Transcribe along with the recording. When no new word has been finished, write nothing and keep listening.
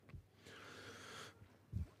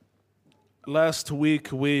Last week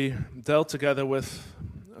we dealt together with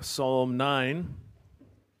Psalm 9.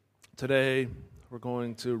 Today we're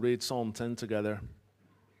going to read Psalm 10 together.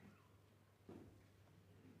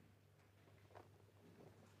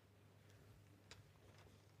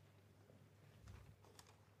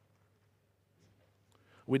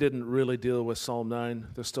 We didn't really deal with Psalm 9.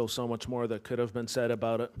 There's still so much more that could have been said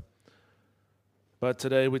about it. But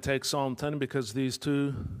today we take Psalm 10 because these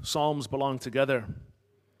two psalms belong together.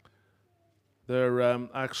 They're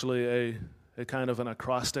actually a kind of an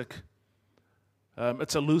acrostic.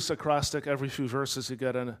 It's a loose acrostic. Every few verses you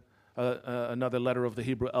get another letter of the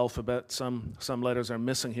Hebrew alphabet. Some letters are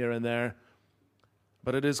missing here and there.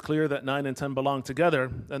 But it is clear that 9 and 10 belong together,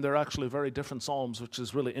 and they're actually very different psalms, which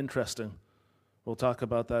is really interesting. We'll talk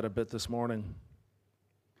about that a bit this morning.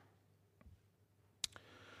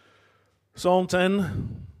 Psalm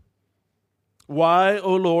 10. Why,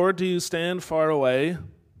 O Lord, do you stand far away?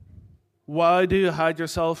 Why do you hide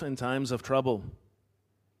yourself in times of trouble?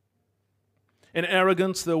 In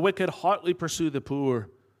arrogance, the wicked hotly pursue the poor.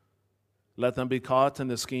 Let them be caught in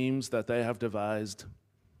the schemes that they have devised.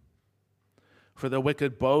 For the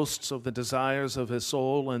wicked boasts of the desires of his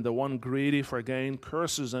soul, and the one greedy for gain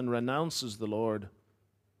curses and renounces the Lord.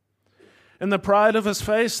 In the pride of his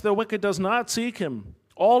face, the wicked does not seek him.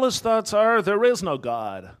 All his thoughts are, there is no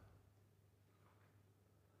God.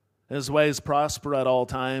 His ways prosper at all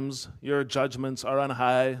times. Your judgments are on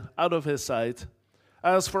high, out of his sight.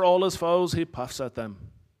 As for all his foes, he puffs at them.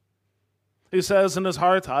 He says in his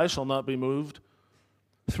heart, I shall not be moved.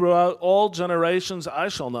 Throughout all generations, I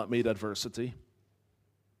shall not meet adversity.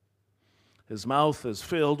 His mouth is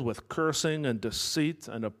filled with cursing and deceit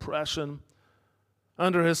and oppression.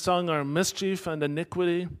 Under his tongue are mischief and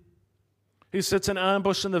iniquity. He sits in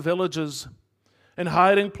ambush in the villages. In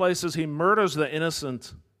hiding places, he murders the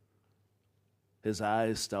innocent. His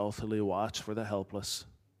eyes stealthily watch for the helpless.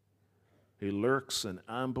 He lurks in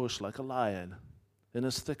ambush like a lion in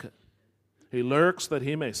his thicket. He lurks that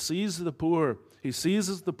he may seize the poor. He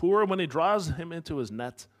seizes the poor when he draws him into his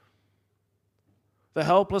net. The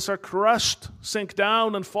helpless are crushed, sink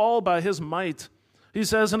down, and fall by his might. He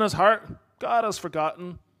says in his heart, God has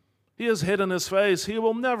forgotten. He has hidden his face. He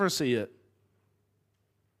will never see it.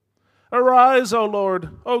 Arise, O Lord.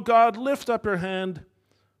 O God, lift up your hand.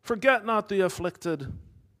 Forget not the afflicted.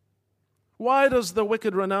 Why does the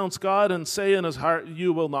wicked renounce God and say in his heart,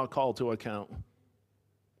 you will not call to account?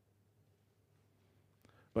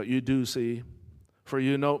 But you do see, for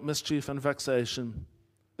you note mischief and vexation,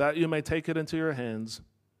 that you may take it into your hands.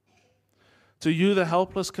 To you the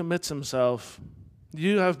helpless commits himself.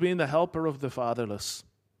 You have been the helper of the fatherless.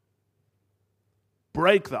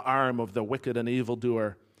 Break the arm of the wicked and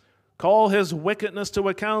evildoer. Call his wickedness to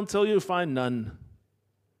account till you find none.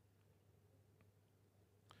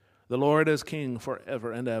 The Lord is king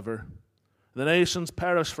forever and ever. The nations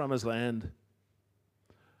perish from his land.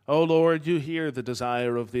 O Lord, you hear the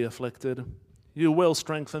desire of the afflicted. You will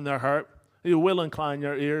strengthen their heart. You will incline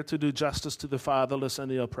your ear to do justice to the fatherless and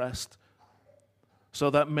the oppressed, so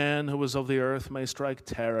that man who is of the earth may strike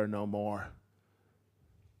terror no more.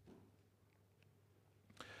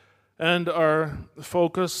 And our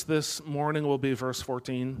focus this morning will be verse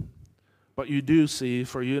 14. But you do see,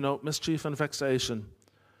 for you note mischief and vexation,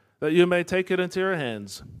 that you may take it into your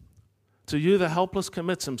hands. To you the helpless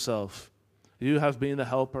commits himself. You have been the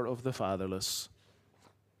helper of the fatherless.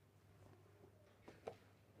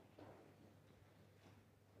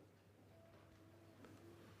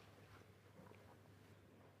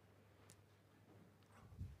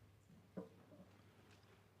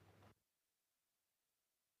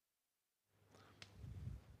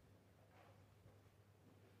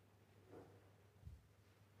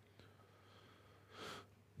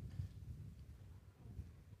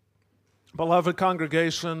 Beloved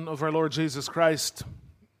congregation of our Lord Jesus Christ,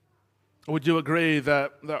 would you agree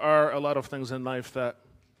that there are a lot of things in life that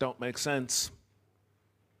don't make sense?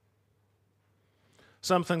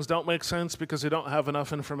 Some things don't make sense because you don't have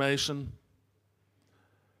enough information.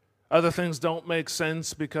 Other things don't make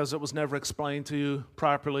sense because it was never explained to you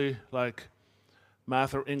properly, like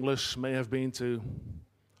math or English may have been to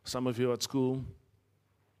some of you at school.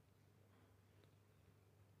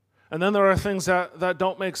 And then there are things that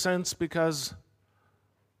don't make sense because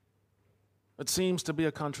it seems to be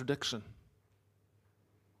a contradiction.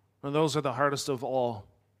 And those are the hardest of all.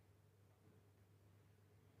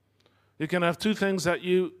 You can have two things that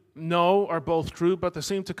you know are both true, but they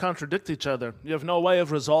seem to contradict each other. You have no way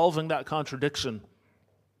of resolving that contradiction.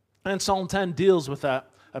 And Psalm 10 deals with that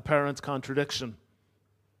apparent contradiction.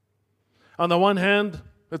 On the one hand,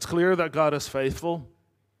 it's clear that God is faithful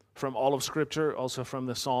from all of Scripture, also from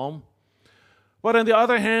the Psalm. But on the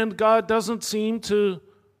other hand, God doesn't seem to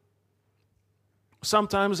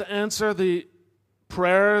sometimes answer the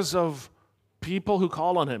prayers of people who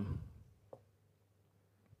call on Him.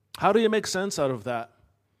 How do you make sense out of that?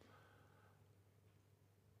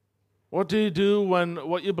 What do you do when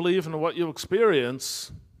what you believe and what you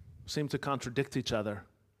experience seem to contradict each other?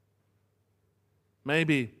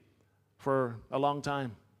 Maybe for a long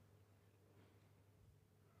time.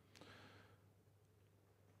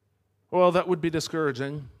 Well, that would be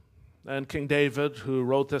discouraging. And King David, who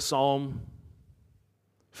wrote this psalm,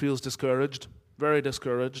 feels discouraged, very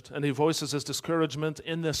discouraged, and he voices his discouragement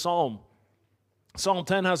in this psalm. Psalm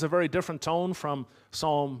 10 has a very different tone from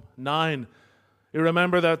Psalm 9. You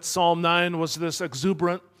remember that Psalm 9 was this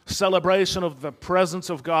exuberant celebration of the presence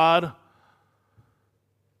of God.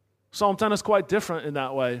 Psalm 10 is quite different in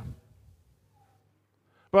that way.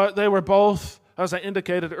 But they were both, as I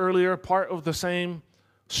indicated earlier, part of the same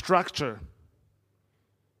structure.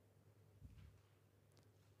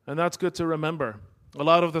 And that's good to remember. A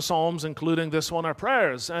lot of the Psalms, including this one, are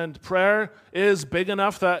prayers. And prayer is big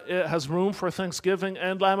enough that it has room for thanksgiving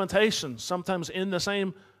and lamentation, sometimes in the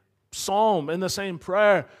same psalm, in the same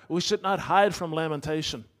prayer. We should not hide from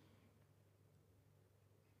lamentation.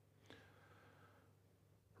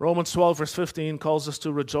 Romans 12, verse 15 calls us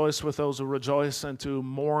to rejoice with those who rejoice and to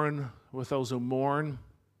mourn with those who mourn.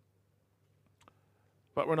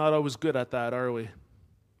 But we're not always good at that, are we?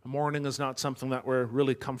 Mourning is not something that we're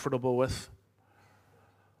really comfortable with.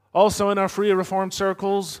 Also, in our free Reformed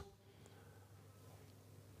circles,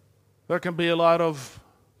 there can be a lot of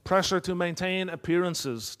pressure to maintain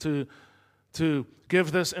appearances, to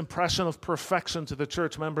give this impression of perfection to the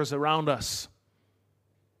church members around us.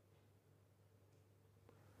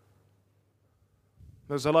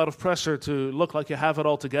 There's a lot of pressure to look like you have it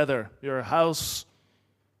all together. Your house,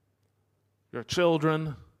 your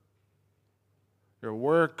children, your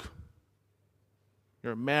work,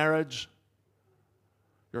 your marriage,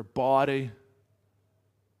 your body.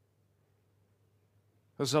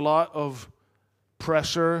 There's a lot of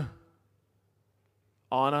pressure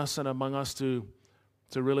on us and among us to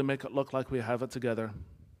really make it look like we have it together.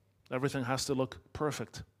 Everything has to look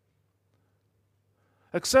perfect.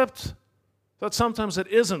 Except that sometimes it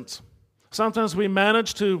isn't. Sometimes we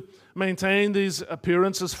manage to maintain these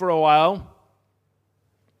appearances for a while,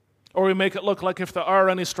 or we make it look like if there are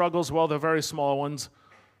any struggles, well, they're very small ones.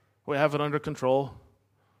 We have it under control.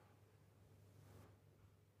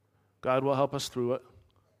 God will help us through it.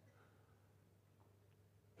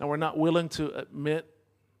 And we're not willing to admit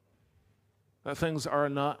that things are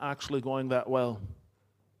not actually going that well.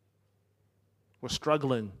 We're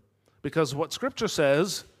struggling because what Scripture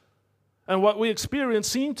says and what we experience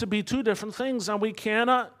seem to be two different things, and we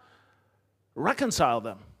cannot reconcile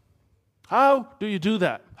them. How do you do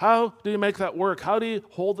that? How do you make that work? How do you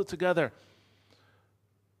hold it together?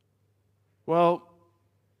 Well,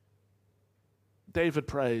 David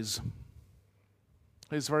prays.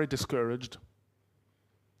 He's very discouraged.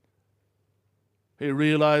 He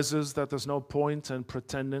realizes that there's no point in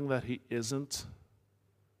pretending that he isn't.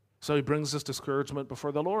 So he brings this discouragement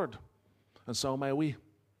before the Lord. And so may we.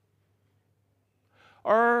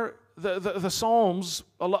 Or the Psalms,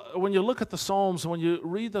 when you look at the Psalms, when you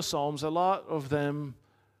read the Psalms, a lot of them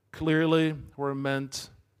clearly were meant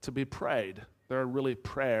to be prayed. They're really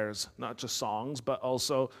prayers, not just songs, but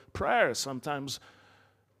also prayers. Sometimes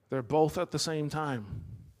they're both at the same time.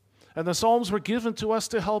 And the Psalms were given to us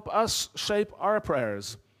to help us shape our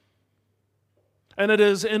prayers. And it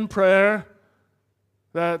is in prayer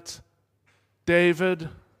that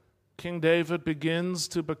King David begins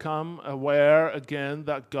to become aware again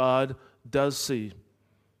that God does see.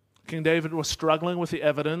 King David was struggling with the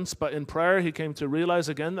evidence, but in prayer he came to realize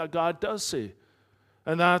again that God does see.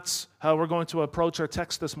 And that's how we're going to approach our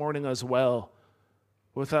text this morning as well,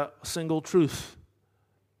 with that single truth.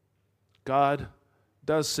 God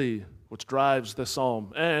does see, which drives the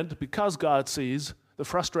psalm. And because God sees, the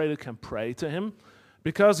frustrated can pray to him.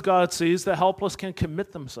 Because God sees, the helpless can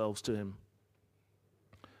commit themselves to him.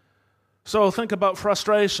 So think about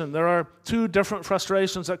frustration. There are two different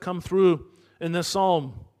frustrations that come through in this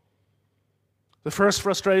psalm. The first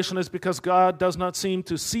frustration is because God does not seem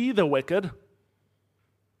to see the wicked,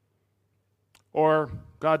 or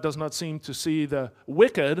God does not seem to see the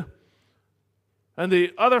wicked. And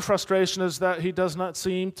the other frustration is that he does not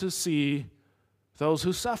seem to see those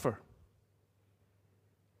who suffer.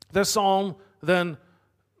 This psalm then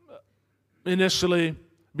initially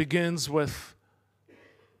begins with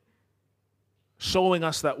showing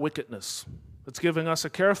us that wickedness. It's giving us a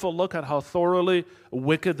careful look at how thoroughly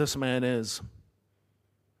wicked this man is.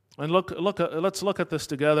 And let's look at this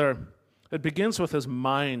together It begins with his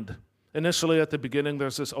mind. Initially, at the beginning,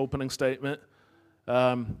 there's this opening statement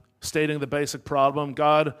stating the basic problem.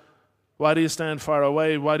 God, why do you stand far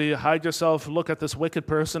away? Why do you hide yourself? Look at this wicked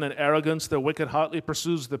person in arrogance. The wicked hotly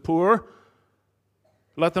pursues the poor.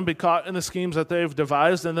 Let them be caught in the schemes that they've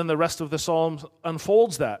devised. And then the rest of the psalm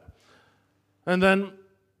unfolds that. And then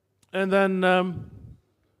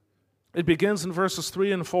it begins in verses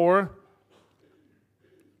 3 and 4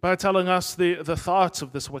 by telling us the thoughts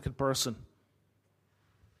of this wicked person.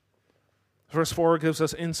 Verse 4 gives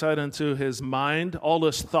us insight into his mind. All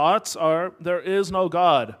his thoughts are, there is no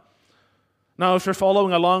God. Now, if you're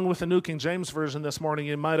following along with the New King James Version this morning,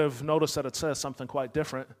 you might have noticed that it says something quite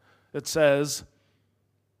different. It says,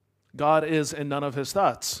 God is in none of his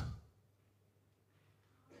thoughts.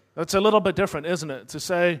 That's a little bit different, isn't it? To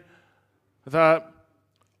say that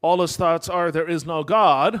all his thoughts are, there is no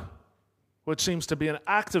God, which seems to be an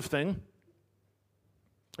active thing.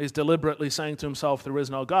 He's deliberately saying to himself, there is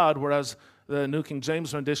no God, whereas the New King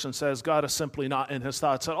James rendition says God is simply not in his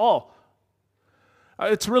thoughts at all.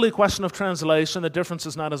 It's really a question of translation. The difference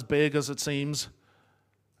is not as big as it seems.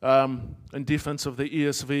 In defense of the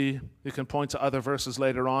ESV, you can point to other verses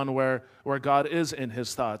later on where God is in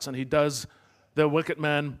his thoughts. And the wicked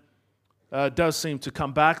man does seem to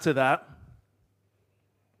come back to that.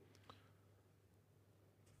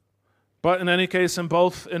 But in any case, in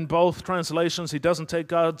both translations, he doesn't take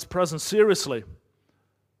God's presence seriously.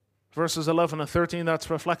 Verses 11 and 13, that's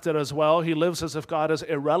reflected as well. He lives as if God is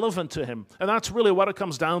irrelevant to him. And that's really what it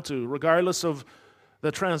comes down to, regardless of the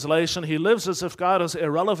translation. He lives as if God is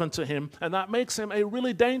irrelevant to him, and that makes him a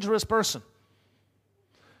really dangerous person.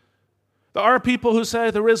 There are people who say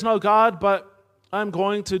there is no God, but I'm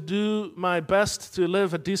going to do my best to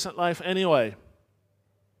live a decent life anyway.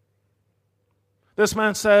 This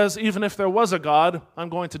man says, even if there was a God, I'm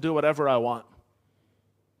going to do whatever I want.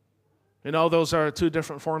 You know, those are two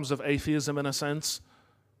different forms of atheism in a sense.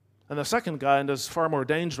 And the second kind is far more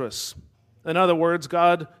dangerous. In other words,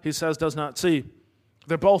 God, he says, does not see.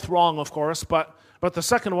 They're both wrong, of course, but the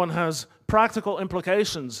second one has practical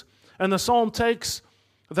implications. And the psalm takes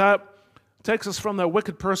us from the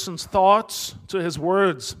wicked person's thoughts to his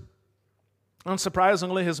words.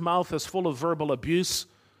 Unsurprisingly, his mouth is full of verbal abuse.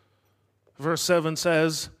 Verse 7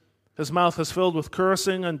 says, his mouth is filled with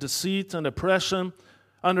cursing and deceit and oppression.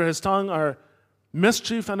 Under his tongue are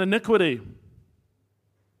mischief and iniquity.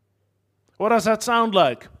 What does that sound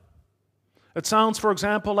like? It sounds, for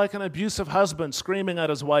example, like an abusive husband screaming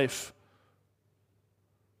at his wife.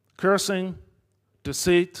 Cursing,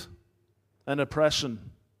 deceit, and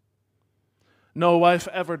oppression. No wife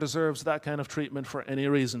ever deserves that kind of treatment for any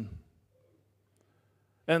reason.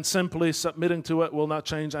 And simply submitting to it will not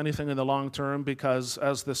change anything in the long term because,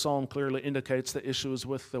 as the psalm clearly indicates, the issue is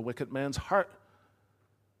with the wicked man's heart.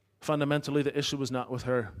 Fundamentally, the issue is not with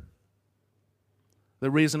her.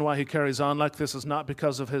 The reason why he carries on like this is not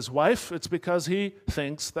because of his wife. It's because he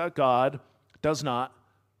thinks that God does not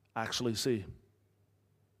actually see.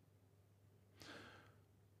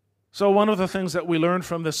 So one of the things that we learned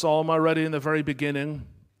from this psalm already in the very beginning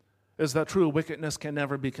is that true wickedness can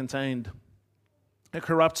never be contained. It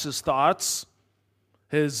corrupts his thoughts,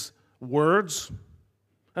 his words,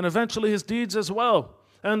 and eventually his deeds as well.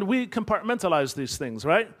 And we compartmentalize these things,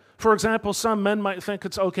 right? For example, some men might think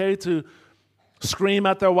it's okay to scream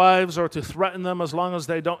at their wives or to threaten them as long as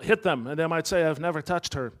they don't hit them. And they might say, I've never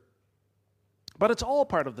touched her. But it's all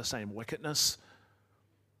part of the same wickedness.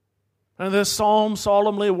 And this psalm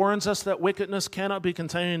solemnly warns us that wickedness cannot be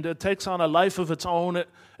contained. It takes on a life of its own.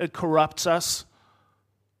 It corrupts us.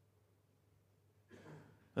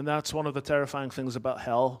 And that's one of the terrifying things about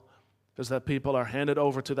hell, is that people are handed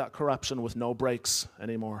over to that corruption with no brakes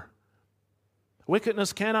anymore.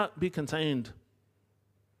 Wickedness cannot be contained.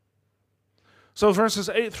 So verses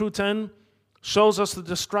 8 through 10 shows us the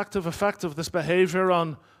destructive effect of this behavior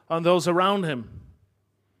on those around him.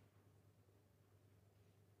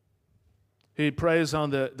 He preys on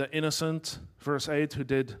the innocent, verse 8, who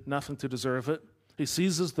did nothing to deserve it. He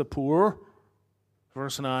seizes the poor,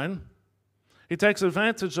 verse 9. He takes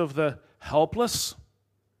advantage of the helpless.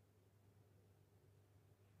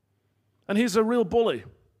 And he's a real bully.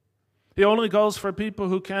 He only goes for people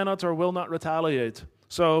who cannot or will not retaliate.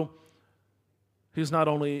 So he's not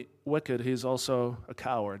only wicked, he's also a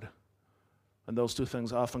coward. And those two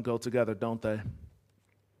things often go together, don't they?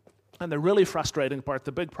 And the really frustrating part,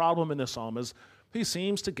 the big problem in this psalm is he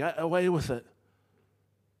seems to get away with it.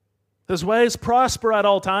 His ways prosper at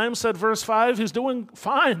all times, said verse 5. He's doing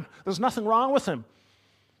fine. There's nothing wrong with him.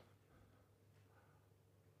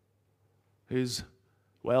 He's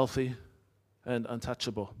wealthy and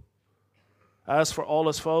untouchable. As for all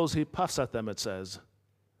his foes, he puffs at them, it says.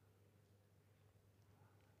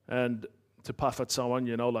 And to puff at someone,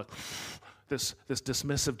 like this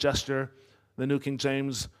dismissive gesture, the New King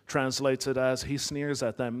James translates it as he sneers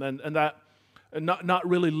at them. And that, not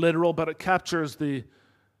really literal, but it captures the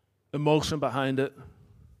emotion behind it.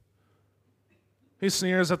 He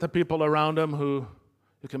sneers at the people around him who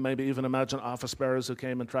you can maybe even imagine office bearers who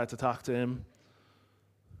came and tried to talk to him.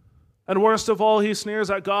 And worst of all, he sneers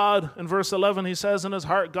at God. In verse 11, he says in his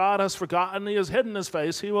heart, God has forgotten, he has hidden his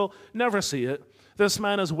face, he will never see it. This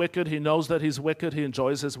man is wicked, he knows that he's wicked, he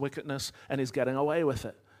enjoys his wickedness, and he's getting away with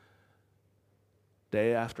it.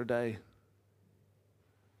 Day after day.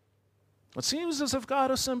 It seems as if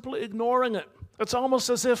God is simply ignoring it. It's almost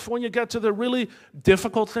as if when you get to the really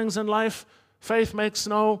difficult things in life, faith makes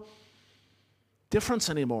no difference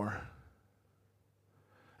anymore.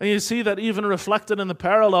 And you see that even reflected in the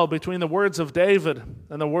parallel between the words of David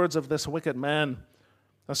and the words of this wicked man.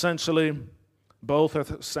 Essentially, both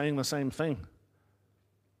are saying the same thing.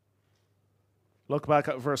 Look back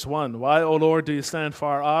at verse 1. Why, O Lord, do you stand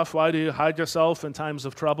far off? Why do you hide yourself in times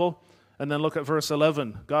of trouble? And then look at verse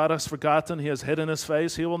 11. God has forgotten, he has hidden his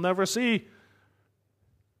face, he will never see.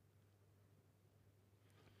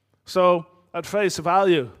 So, at face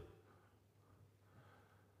value,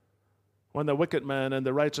 when the wicked man and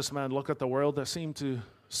the righteous man look at the world, they seem to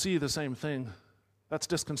see the same thing. That's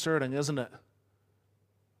disconcerting, isn't it?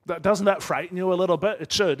 Doesn't that frighten you a little bit?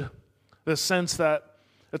 It should. This sense that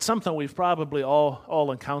it's something we've probably all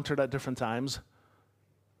encountered at different times.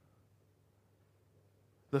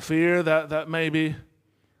 The fear that maybe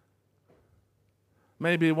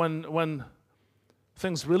when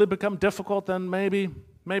things really become difficult, then maybe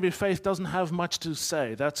faith doesn't have much to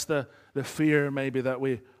say. That's the fear maybe that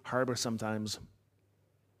we harbor sometimes.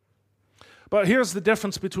 But here's the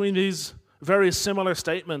difference between these very similar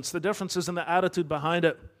statements. The difference is in the attitude behind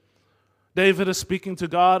it. David is speaking to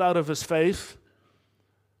God out of his faith.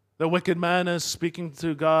 The wicked man is speaking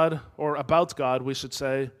to God, or about God, we should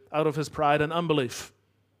say, out of his pride and unbelief.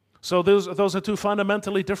 So those are two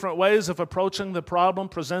fundamentally different ways of approaching the problem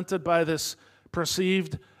presented by this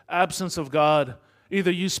perceived absence of God.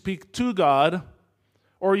 Either you speak to God,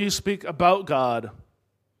 or you speak about God.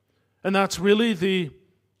 And that's really the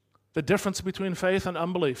difference between faith and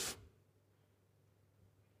unbelief.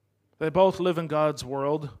 They both live in God's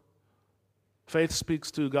world. Faith speaks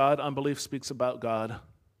to God, unbelief speaks about God.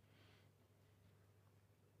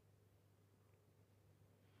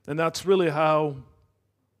 And that's really how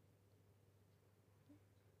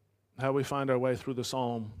we find our way through the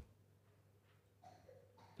psalm.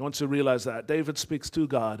 Once you realize that, David speaks to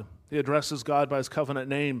God. He addresses God by his covenant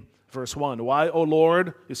name. Verse 1, why, O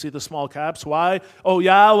Lord, you see the small caps, why, O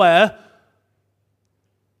Yahweh,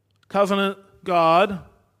 covenant God,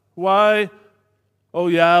 why, O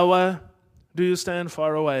Yahweh, do you stand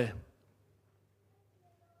far away?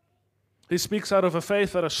 He speaks out of a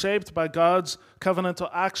faith that is shaped by God's covenantal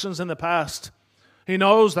actions in the past. He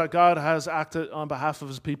knows that God has acted on behalf of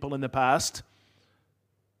his people in the past.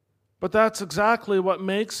 But that's exactly what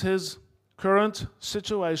makes his current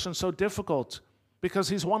situation so difficult, because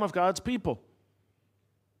he's one of God's people.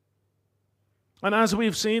 And as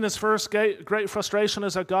we've seen, his first great frustration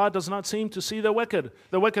is that God does not seem to see the wicked.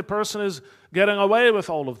 The wicked person is getting away with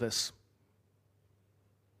all of this.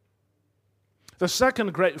 The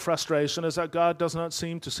second great frustration is that God does not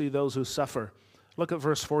seem to see those who suffer. Look at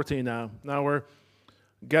verse 14 now. Now we're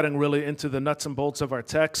getting really into the nuts and bolts of our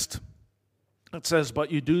text. It says,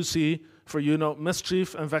 but you do see, for you know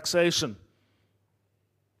mischief and vexation.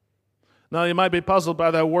 Now you might be puzzled by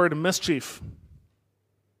that word mischief.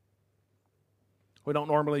 We don't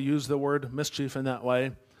normally use the word mischief in that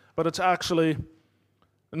way, but it's actually,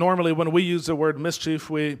 normally when we use the word mischief,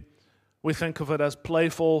 we think of it as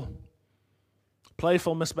playful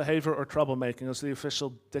misbehavior or troublemaking is the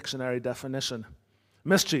official dictionary definition.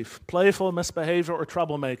 Mischief, playful misbehavior or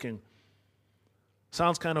troublemaking.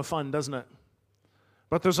 Sounds kind of fun, doesn't it?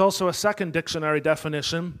 But there's also a second dictionary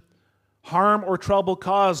definition, harm or trouble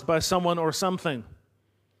caused by someone or something.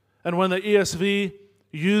 And when the ESV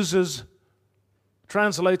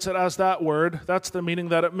translates it as that word, that's the meaning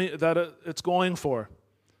that it's going for.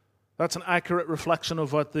 That's an accurate reflection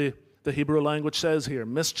of what the Hebrew language says here,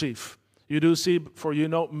 mischief. You do see, for you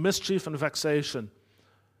know mischief and vexation.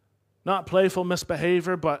 Not playful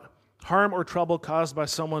misbehavior, but harm or trouble caused by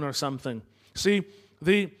someone or something. See,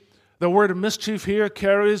 the word mischief here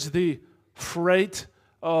carries the freight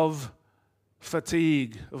of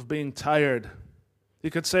fatigue, of being tired. You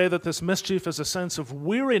could say that this mischief is a sense of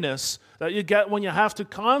weariness that you get when you have to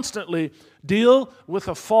constantly deal with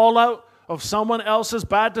the fallout of someone else's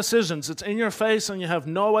bad decisions. It's in your face and you have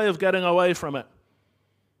no way of getting away from it.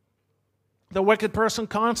 The wicked person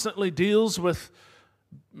constantly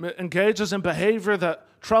engages in behavior that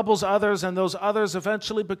troubles others, and those others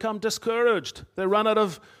eventually become discouraged. They run out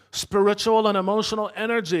of spiritual and emotional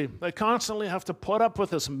energy. They constantly have to put up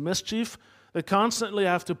with this mischief. They constantly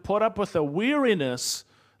have to put up with the weariness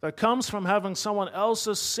that comes from having someone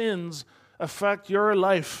else's sins affect your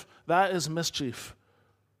life. That is mischief.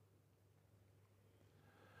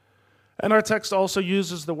 And our text also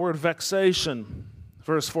uses the word vexation.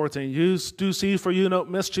 Verse 14, you do see for you no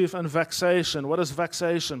mischief and vexation. What is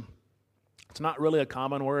vexation? It's not really a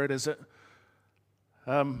common word, is it?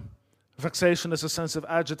 Vexation is a sense of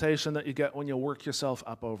agitation that you get when you work yourself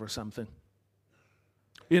up over something.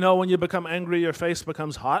 You know, when you become angry, your face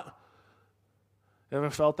becomes hot. You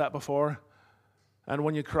ever felt that before? And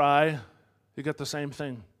when you cry, you get the same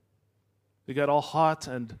thing. You get all hot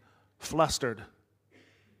and flustered.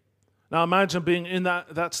 Now imagine being in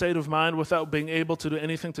that state of mind without being able to do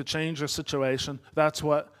anything to change your situation. That's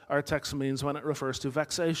what our text means when it refers to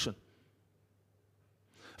vexation.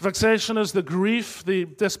 Vexation is the grief, the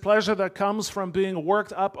displeasure that comes from being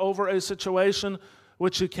worked up over a situation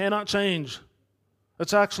which you cannot change.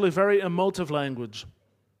 It's actually very emotive language.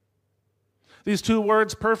 These two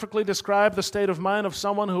words perfectly describe the state of mind of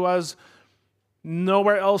someone who has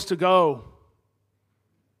nowhere else to go.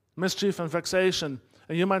 Mischief and vexation.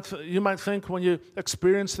 And you might think when you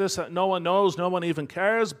experience this that no one knows, no one even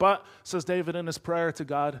cares, but, says David in his prayer to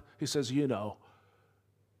God, he says, you know,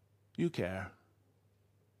 you care.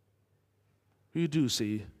 You do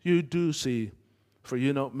see, for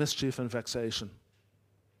you know mischief and vexation.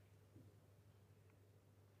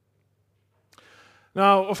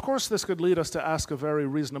 Now, of course, this could lead us to ask a very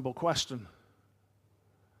reasonable question.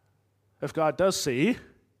 If God does see,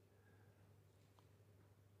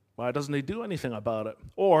 why doesn't he do anything about it?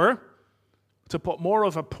 Or, to put more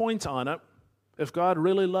of a point on it, if God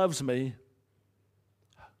really loves me,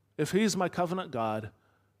 if he's my covenant God,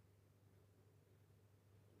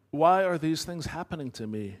 why are these things happening to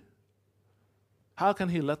me? How can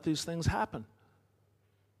he let these things happen?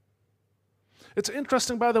 It's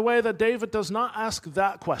interesting, by the way, that David does not ask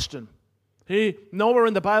that question. Nowhere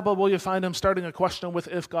in the Bible will you find him starting a question with,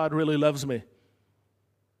 if God really loves me.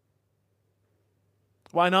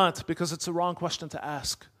 Why not? Because it's the wrong question to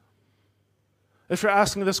ask. If you're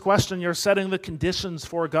asking this question, you're setting the conditions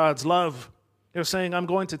for God's love. You're saying, I'm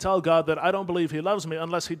going to tell God that I don't believe he loves me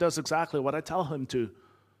unless he does exactly what I tell him to.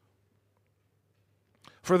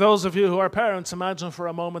 For those of you who are parents, imagine for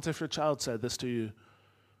a moment if your child said this to you.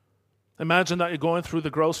 Imagine that you're going through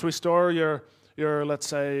the grocery store, your let's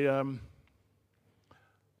say,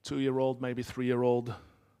 2-year-old, maybe 3-year-old,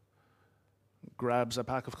 grabs a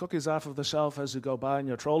pack of cookies off of the shelf as you go by in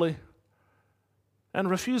your trolley and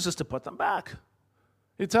refuses to put them back.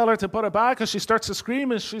 You tell her to put it back and she starts to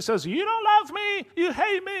scream and she says, you don't love me, you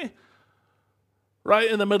hate me, right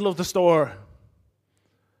in the middle of the store.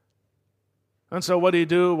 And so what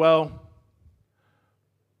do? Well,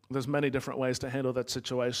 there's many different ways to handle that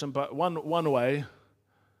situation, but one way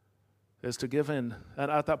is to give in. And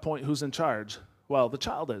at that point, who's in charge? Well, the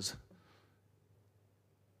child is.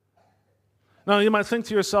 Now, you might think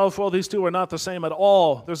to yourself, well, these two are not the same at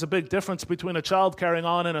all. There's a big difference between a child carrying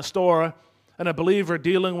on in a store and a believer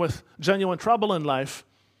dealing with genuine trouble in life.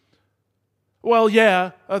 Well,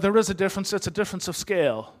 yeah, there is a difference. It's a difference of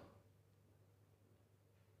scale.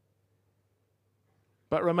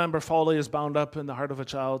 But remember, folly is bound up in the heart of a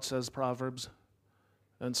child, says Proverbs.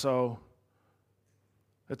 And so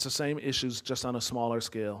it's the same issues, just on a smaller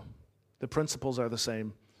scale. The principles are the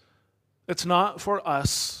same. It's not for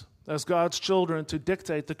us, as God's children, to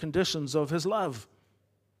dictate the conditions of his love.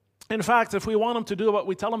 In fact, if we want him to do what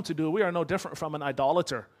we tell him to do, we are no different from an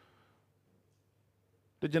idolater.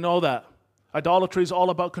 Did you know that? Idolatry is all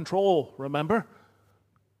about control, remember?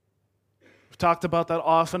 We've talked about that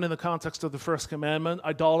often in the context of the first commandment.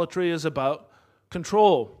 Idolatry is about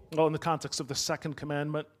control. Well, in the context of the second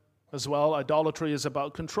commandment as well, idolatry is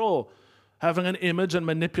about control. Having an image and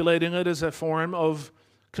manipulating it is a form of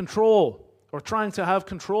control, or trying to have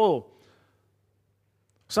control.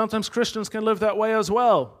 Sometimes Christians can live that way as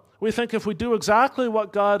well. We think if we do exactly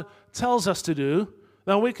what God tells us to do,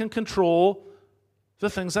 then we can control the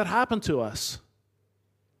things that happen to us.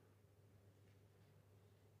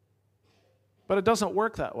 But it doesn't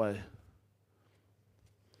work that way.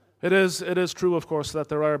 It is true, of course, that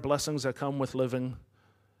there are blessings that come with living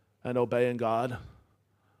and obeying God.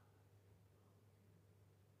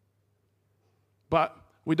 But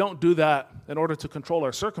we don't do that in order to control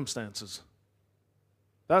our circumstances.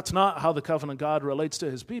 That's not how the covenant God relates to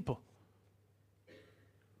his people.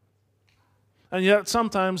 And yet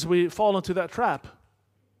sometimes we fall into that trap.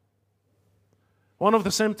 One of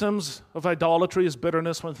the symptoms of idolatry is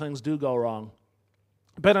bitterness when things do go wrong.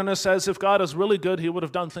 Bitterness says if God is really good, he would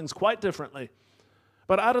have done things quite differently.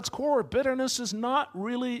 But at its core, bitterness is not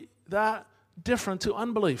really that different to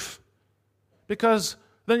unbelief. Because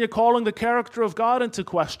then you're calling the character of God into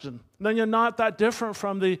question. Then you're not that different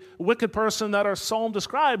from the wicked person that our psalm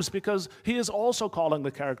describes, because he is also calling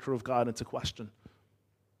the character of God into question.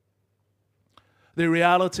 The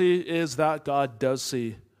reality is that God does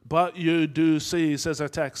see. But you do see, says our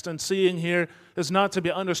text. And seeing here is not to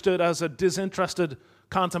be understood as a disinterested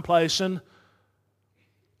contemplation,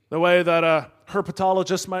 the way that a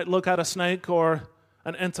herpetologist might look at a snake or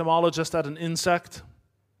an entomologist at an insect.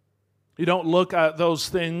 You don't look at those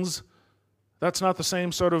things. That's not the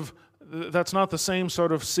same sort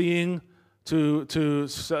of seeing to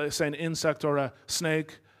say an insect or a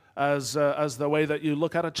snake as the way that you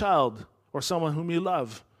look at a child or someone whom you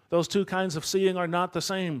love. Those two kinds of seeing are not the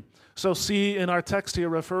same. So see in our text here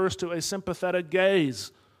refers to a sympathetic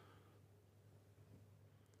gaze.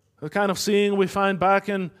 The kind of seeing we find back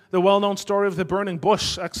in the well-known story of the burning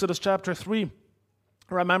bush, Exodus chapter 3.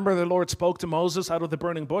 Remember, the Lord spoke to Moses out of the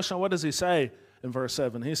burning bush, and what does he say in verse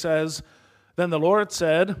 7? He says, "Then the Lord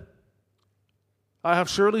said, I have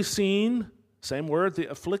surely seen," same word,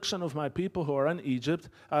 "the affliction of my people who are in Egypt.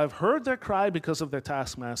 I have heard their cry because of their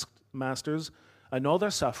taskmasters. I know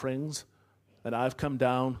their sufferings, and I've come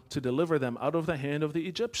down to deliver them out of the hand of the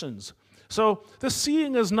Egyptians." So the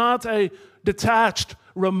seeing is not a detached,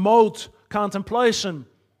 remote contemplation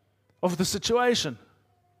of the situation.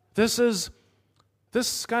 This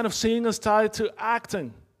kind of seeing is tied to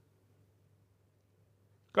acting.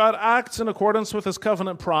 God acts in accordance with his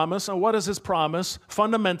covenant promise. And what is his promise?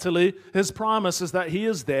 Fundamentally, his promise is that he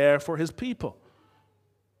is there for his people.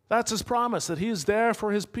 That's his promise, that he is there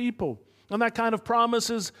for his people. And that kind of promise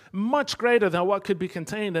is much greater than what could be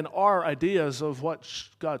contained in our ideas of what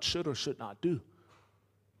God should or should not do.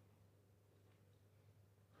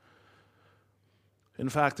 In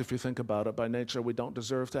fact, if you think about it, by nature, we don't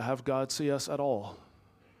deserve to have God see us at all.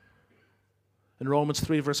 In Romans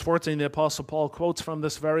 3, verse 14, the Apostle Paul quotes from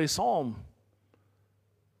this very psalm.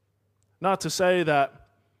 Not to say that,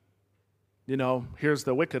 here's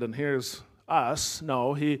the wicked and here's us.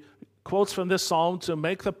 No, he quotes from this psalm to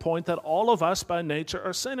make the point that all of us by nature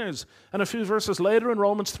are sinners. And a few verses later in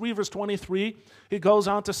Romans 3, verse 23, he goes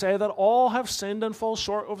on to say that all have sinned and fall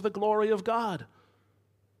short of the glory of God.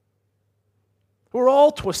 We're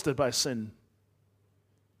all twisted by sin.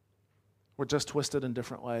 We're just twisted in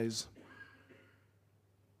different ways.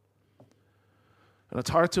 And it's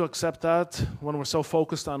hard to accept that when we're so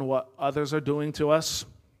focused on what others are doing to us,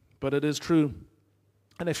 but it is true.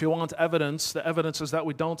 And if you want evidence, the evidence is that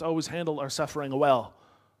we don't always handle our suffering well.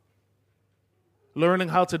 Learning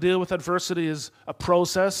how to deal with adversity is a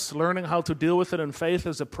process. Learning how to deal with it in faith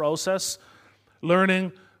is a process.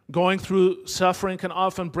 Going through suffering can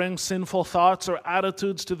often bring sinful thoughts or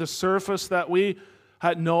attitudes to the surface that we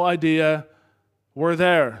had no idea were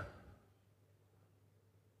there.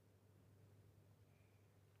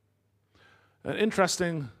 An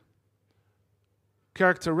interesting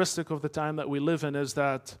characteristic of the time that we live in is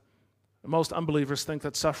that most unbelievers think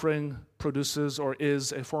that suffering produces or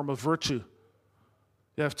is a form of virtue.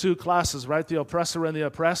 You have two classes, right? The oppressor and the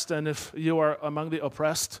oppressed, and if you are among the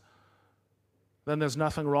oppressed, then there's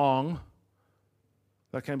nothing wrong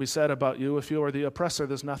that can be said about you. If you are the oppressor,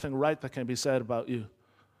 there's nothing right that can be said about you.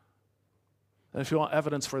 And if you want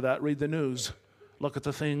evidence for that, read the news. Look at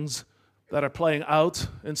the things that are playing out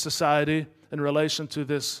in society in relation to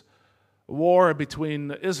this war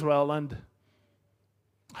between Israel and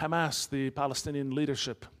Hamas, the Palestinian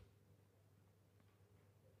leadership.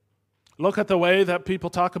 Look at the way that people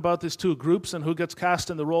talk about these two groups and who gets cast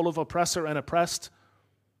in the role of oppressor and oppressed,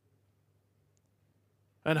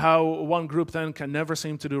 and how one group then can never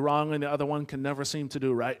seem to do wrong and the other one can never seem to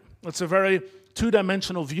do right. It's a very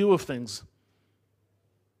two-dimensional view of things.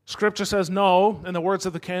 Scripture says, no, in the words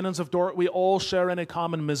of the canons of Dort, we all share in a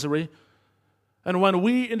common misery. And when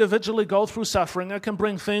we individually go through suffering, it can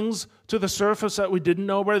bring things to the surface that we didn't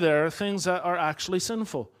know were there, things that are actually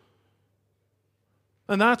sinful.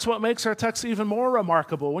 And that's what makes our text even more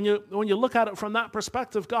remarkable. When you look at it from that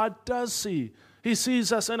perspective, God does see. He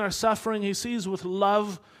sees us in our suffering. He sees with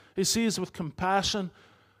love. He sees with compassion.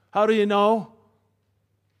 How do you know?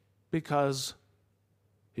 Because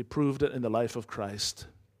he proved it in the life of Christ.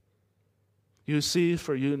 You see,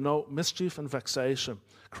 for you know mischief and vexation.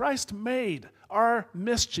 Christ made our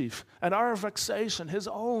mischief and our vexation his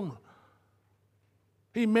own.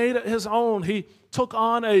 He made it his own. He took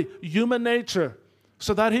on a human nature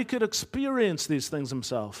so that he could experience these things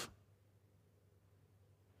himself.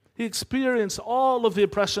 He experienced all of the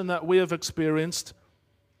oppression that we have experienced.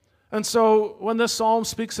 And so when this psalm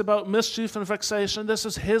speaks about mischief and vexation, this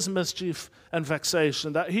is his mischief and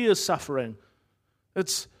vexation that he is suffering.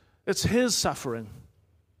 It's his suffering.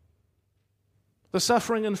 The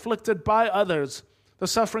suffering inflicted by others, the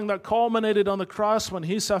suffering that culminated on the cross when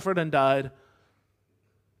he suffered and died.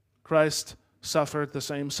 Christ suffered the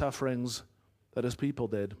same sufferings that his people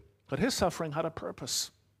did. But his suffering had a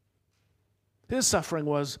purpose. His suffering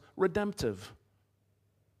was redemptive.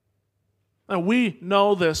 And we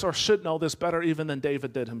know this, or should know this better even than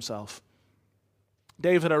David did himself.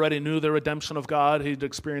 David already knew the redemption of God. He'd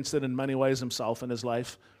experienced it in many ways himself in his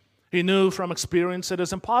life. He knew from experience it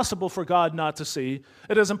is impossible for God not to see.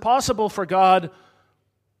 It is impossible for God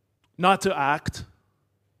not to act.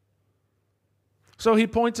 So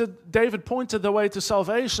David pointed the way to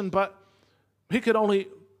salvation, but he could only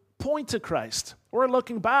point to Christ. We're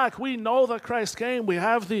looking back. We know that Christ came. We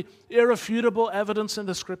have the irrefutable evidence in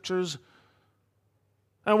the Scriptures.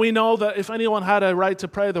 And we know that if anyone had a right to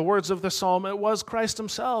pray the words of the psalm, it was Christ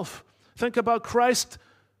himself. Think about Christ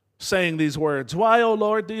saying these words. Why, O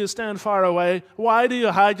Lord, do you stand far away? Why do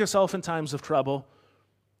you hide yourself in times of trouble?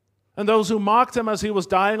 And those who mocked him as he was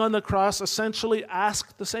dying on the cross essentially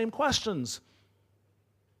asked the same questions.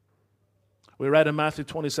 We read in Matthew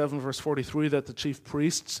 27, verse 43, that the chief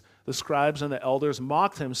priests, the scribes, and the elders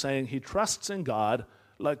mocked him, saying, he trusts in God.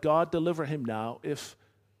 Let God deliver him now if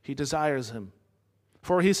he desires him.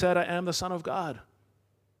 For he said, I am the Son of God.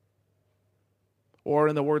 Or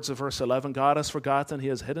in the words of verse 11, God has forgotten, he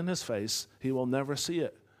has hidden his face, he will never see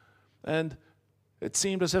it. And it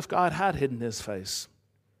seemed as if God had hidden his face.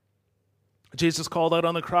 Jesus called out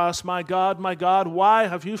on the cross, my God, why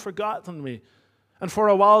have you forgotten me? And for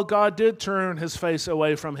a while, God did turn his face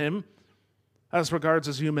away from him as regards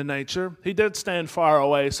his human nature. He did stand far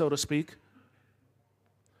away, so to speak.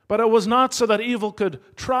 But it was not so that evil could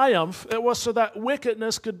triumph. It was so that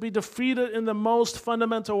wickedness could be defeated in the most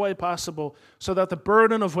fundamental way possible, so that the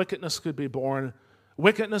burden of wickedness could be borne,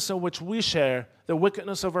 wickedness in which we share, the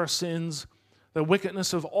wickedness of our sins, the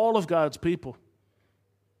wickedness of all of God's people.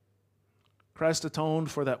 Christ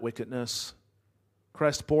atoned for that wickedness.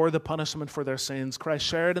 Christ bore the punishment for their sins. Christ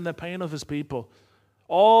shared in the pain of his people,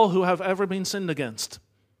 all who have ever been sinned against,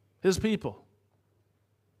 his people.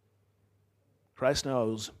 Christ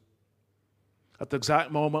knows. At the exact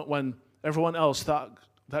moment when everyone else thought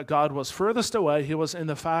that God was furthest away, he was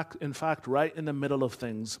in fact right in the middle of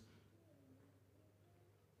things.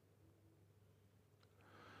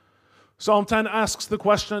 Psalm 10 asks the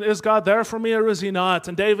question, is God there for me or is he not?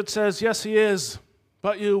 And David says, yes, he is,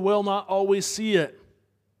 but you will not always see it.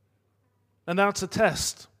 And that's a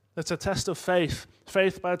test. It's a test of faith.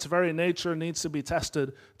 Faith, by its very nature, needs to be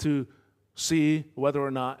tested to see whether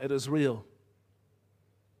or not it is real.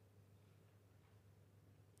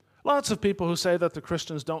 Lots of people who say that the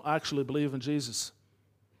Christians don't actually believe in Jesus.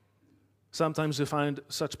 Sometimes you find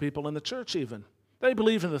such people in the church even. They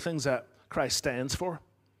believe in the things that Christ stands for.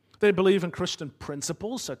 They believe in Christian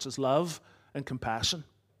principles such as love and compassion.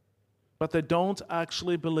 But they don't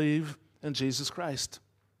actually believe in Jesus Christ.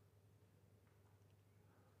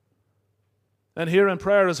 And here in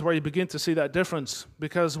prayer is where you begin to see that difference,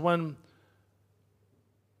 because when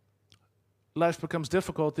life becomes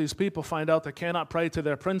difficult, these people find out they cannot pray to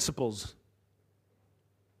their principles.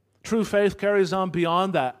 True faith carries on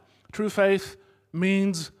beyond that. True faith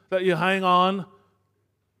means that you hang on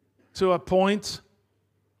to a point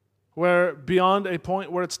beyond a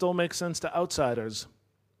point where it still makes sense to outsiders.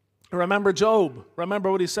 Remember Job. Remember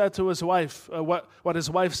what he said to his wife, what his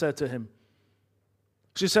wife said to him.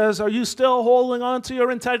 She says, are you still holding on to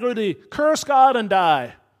your integrity? Curse God and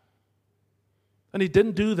die. And he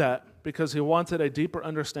didn't do that because he wanted a deeper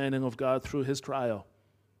understanding of God through his trial.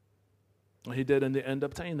 And he did in the end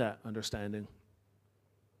obtain that understanding.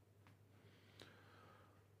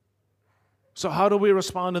 So how do we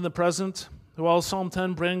respond in the present? Well, Psalm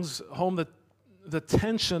 10 brings home the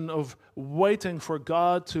tension of waiting for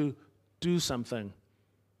God to do something.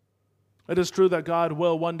 It is true that God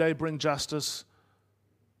will one day bring justice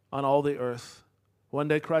on all the earth. One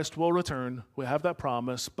day Christ will return. We have that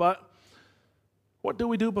promise. But what do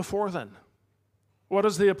we do before then? What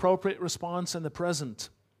is the appropriate response in the present?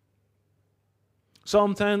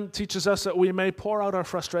 Psalm 10 teaches us that we may pour out our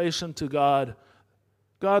frustration to God.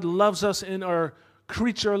 God loves us in our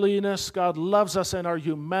creatureliness. God loves us in our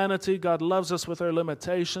humanity. God loves us with our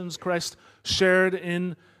limitations. Christ shared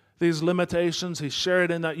in these limitations. He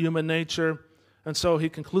shared in that human nature. And so he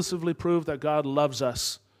conclusively proved that God loves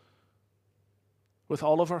us. with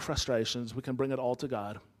all of our frustrations, we can bring it all to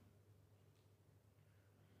God.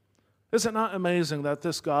 Is it not amazing that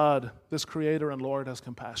this God, this Creator and Lord, has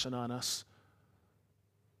compassion on us?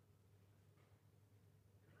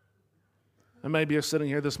 And maybe you're sitting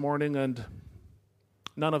here this morning and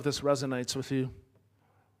none of this resonates with you.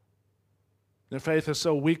 Your faith is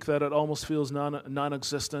so weak that it almost feels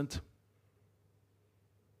non-existent.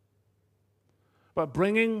 But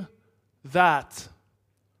bringing that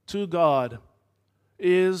to God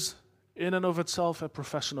is, in and of itself, a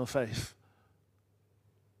profession of faith.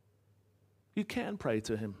 You can pray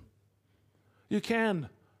to Him. You can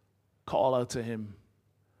call out to Him.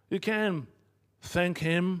 You can thank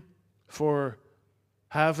Him for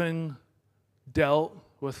having dealt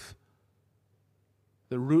with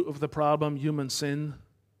the root of the problem, human sin,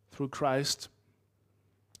 through Christ.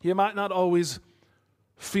 You might not always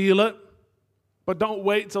feel it, but don't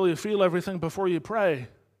wait till you feel everything before you pray.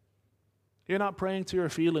 You're not praying to your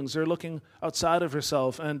feelings. You're looking outside of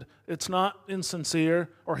yourself, and it's not insincere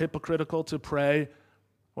or hypocritical to pray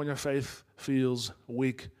when your faith feels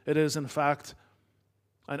weak. It is, in fact,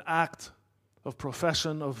 an act of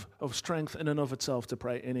profession, of strength in and of itself to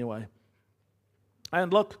pray anyway.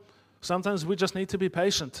 And look, sometimes we just need to be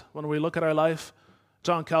patient when we look at our life.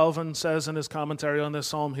 John Calvin says in his commentary on this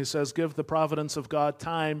psalm, he says, "Give the providence of God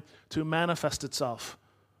time to manifest itself."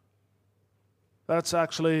 That's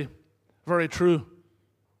actually very true.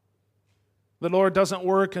 The Lord doesn't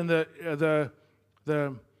work in the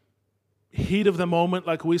heat of the moment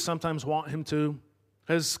like we sometimes want Him to.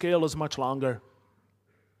 His scale is much longer.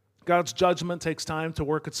 God's judgment takes time to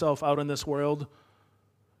work itself out in this world.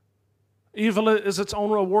 Evil is its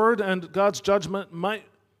own reward, and God's judgment might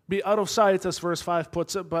be out of sight, as verse 5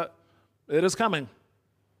 puts it, but it is coming.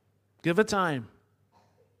 Give it time.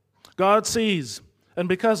 God sees, and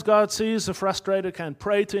because God sees, the frustrated can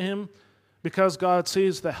pray to Him. Because God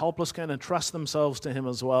sees, the helpless can entrust themselves to Him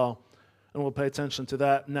as well. And we'll pay attention to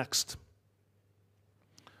that next.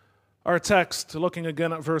 Our text, looking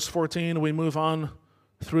again at verse 14, we move on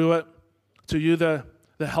through it. To you, the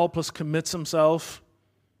helpless commits himself.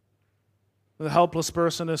 The helpless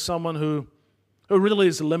person is someone who really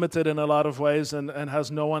is limited in a lot of ways and has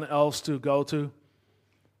no one else to go to.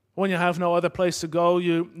 When you have no other place to go,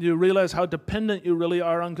 you realize how dependent you really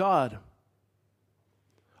are on God.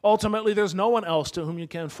 Ultimately, there's no one else to whom you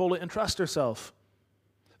can fully entrust yourself.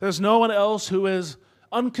 There's no one else who is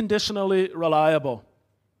unconditionally reliable.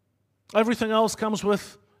 Everything else comes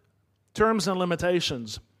with terms and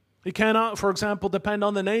limitations. You cannot, for example, depend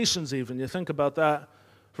on the nations even. You think about that.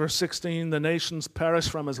 Verse 16, the nations perish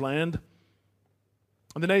from His land.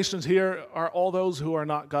 And the nations here are all those who are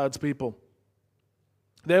not God's people.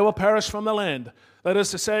 They will perish from the land. That is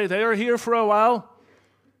to say, they are here for a while,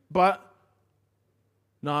 but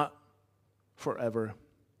not forever.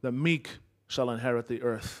 The meek shall inherit the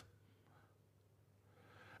earth.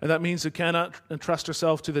 And that means you cannot entrust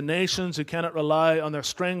yourself to the nations. You cannot rely on their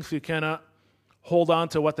strength. You cannot hold on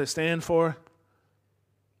to what they stand for.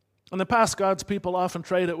 In the past, God's people often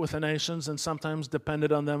traded with the nations and sometimes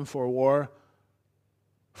depended on them for war,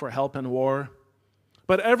 for help in war.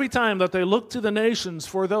 But every time that they look to the nations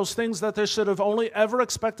for those things that they should have only ever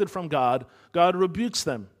expected from God, God rebukes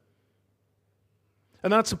them.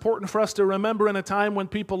 And that's important for us to remember in a time when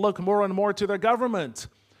people look more and more to their government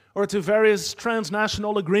or to various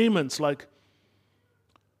transnational agreements like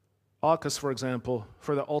AUKUS, for example,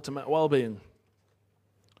 for the ultimate well-being.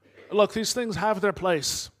 Look, these things have their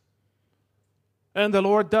place. And the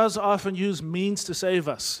Lord does often use means to save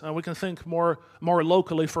us. And we can think more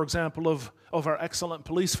locally, for example, of our excellent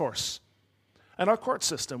police force and our court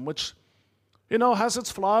system, which, has its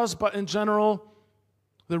flaws, but in general,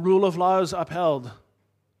 the rule of law is upheld.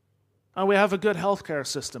 And we have a good healthcare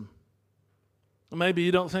system. Maybe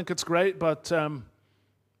you don't think it's great, but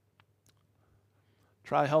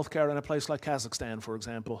try healthcare in a place like Kazakhstan, for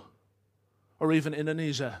example, or even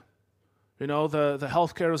Indonesia. The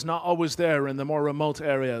healthcare is not always there in the more remote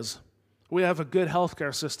areas. We have a good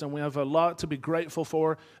healthcare system. We have a lot to be grateful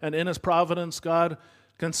for, and in His providence, God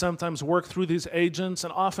can sometimes work through these agents,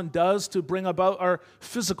 and often does, to bring about our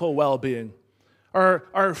physical well-being.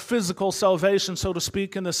 Our physical salvation, so to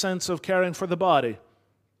speak, in the sense of caring for the body.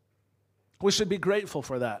 We should be grateful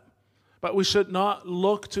for that. But we should not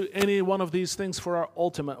look to any one of these things for our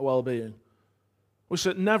ultimate well-being. We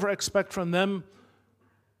should never expect from them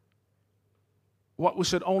what we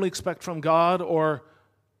should only expect from God, or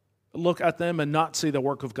look at them and not see the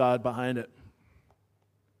work of God behind it.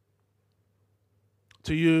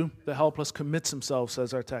 To you, the helpless commits himself,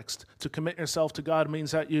 says our text. To commit yourself to God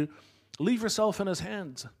means that you leave yourself in His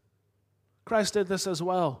hands. Christ did this as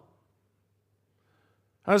well.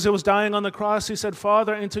 As he was dying on the cross, he said,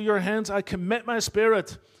 Father, into your hands I commit my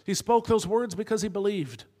spirit. He spoke those words because he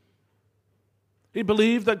believed. He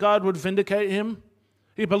believed that God would vindicate him.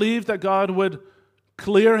 He believed that God would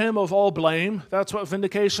clear him of all blame. That's what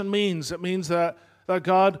vindication means. It means that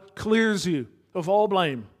God clears you of all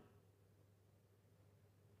blame.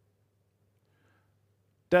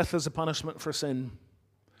 Death is a punishment for sin.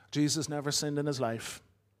 Jesus never sinned in his life.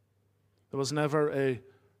 There was never a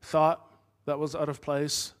thought that was out of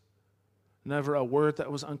place, never a word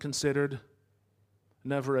that was unconsidered,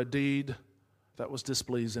 never a deed that was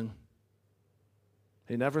displeasing.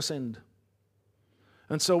 He never sinned.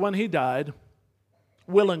 And so when he died,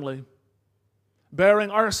 willingly, bearing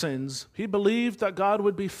our sins, he believed that God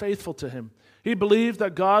would be faithful to him. He believed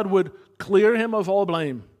that God would clear him of all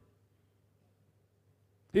blame.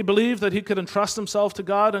 He believed that he could entrust himself to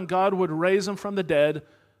God and God would raise him from the dead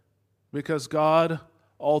because God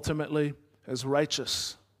ultimately is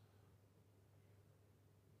righteous.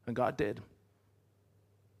 And God did.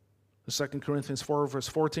 In 2 Corinthians 4, verse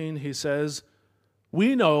 14, he says,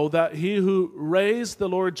 we know that he who raised the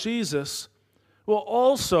Lord Jesus will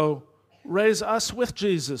also raise us with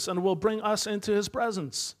Jesus and will bring us into his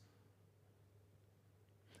presence.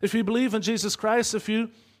 If you believe in Jesus Christ, if you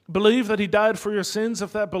believe that he died for your sins,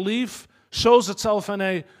 if that belief shows itself in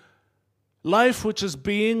a life which is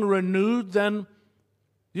being renewed, then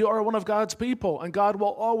you are one of God's people, and God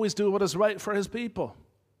will always do what is right for his people.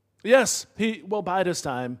 Yes, he will bide his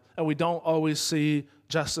time, and we don't always see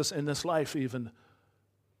justice in this life even.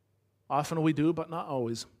 Often we do, but not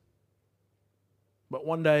always. But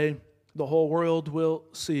one day, the whole world will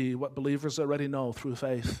see what believers already know through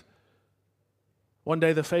faith. One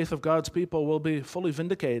day, the faith of God's people will be fully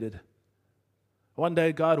vindicated. One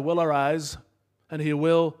day, God will arise, and he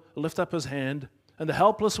will lift up his hand, and the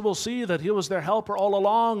helpless will see that he was their helper all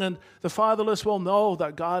along, and the fatherless will know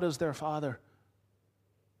that God is their father.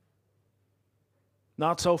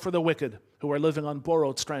 Not so for the wicked, who are living on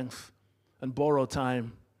borrowed strength and borrowed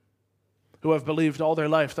time, who have believed all their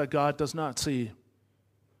life that God does not see,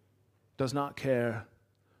 does not care,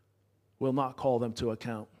 will not call them to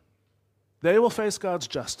account. They will face God's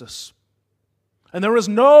justice. And there is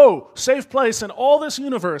no safe place in all this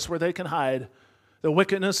universe where they can hide. The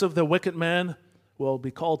wickedness of the wicked man will be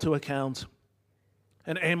called to account.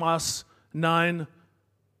 In Amos 9,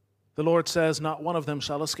 the Lord says, not one of them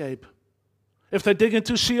shall escape. If they dig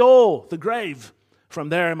into Sheol, the grave, from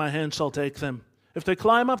there my hand shall take them. If they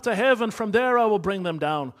climb up to heaven, from there I will bring them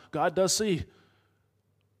down. God does see.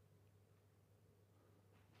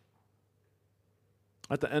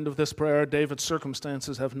 At the end of this prayer, David's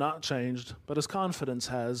circumstances have not changed, but his confidence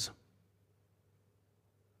has.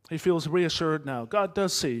 He feels reassured now. God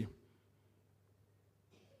does see.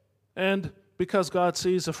 And because God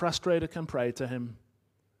sees, the frustrated can pray to him.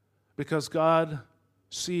 Because God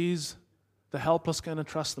sees, the helpless can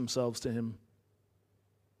entrust themselves to him.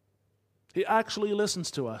 He actually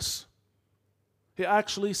listens to us. He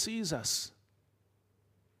actually sees us.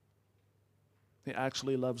 He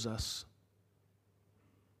actually loves us.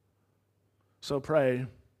 So pray,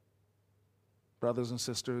 brothers and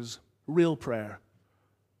sisters, real prayer.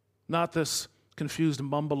 Not this confused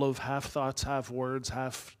mumble of half thoughts, half words,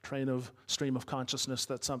 half stream of consciousness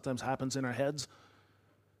that sometimes happens in our heads.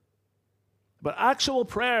 But actual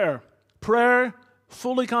prayer, prayer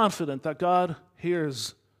fully confident that God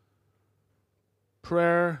hears.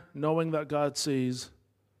 Prayer knowing that God sees.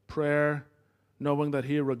 Prayer knowing that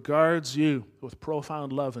he regards you with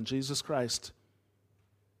profound love in Jesus Christ.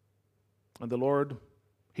 And the Lord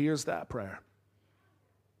hears that prayer.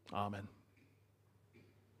 Amen.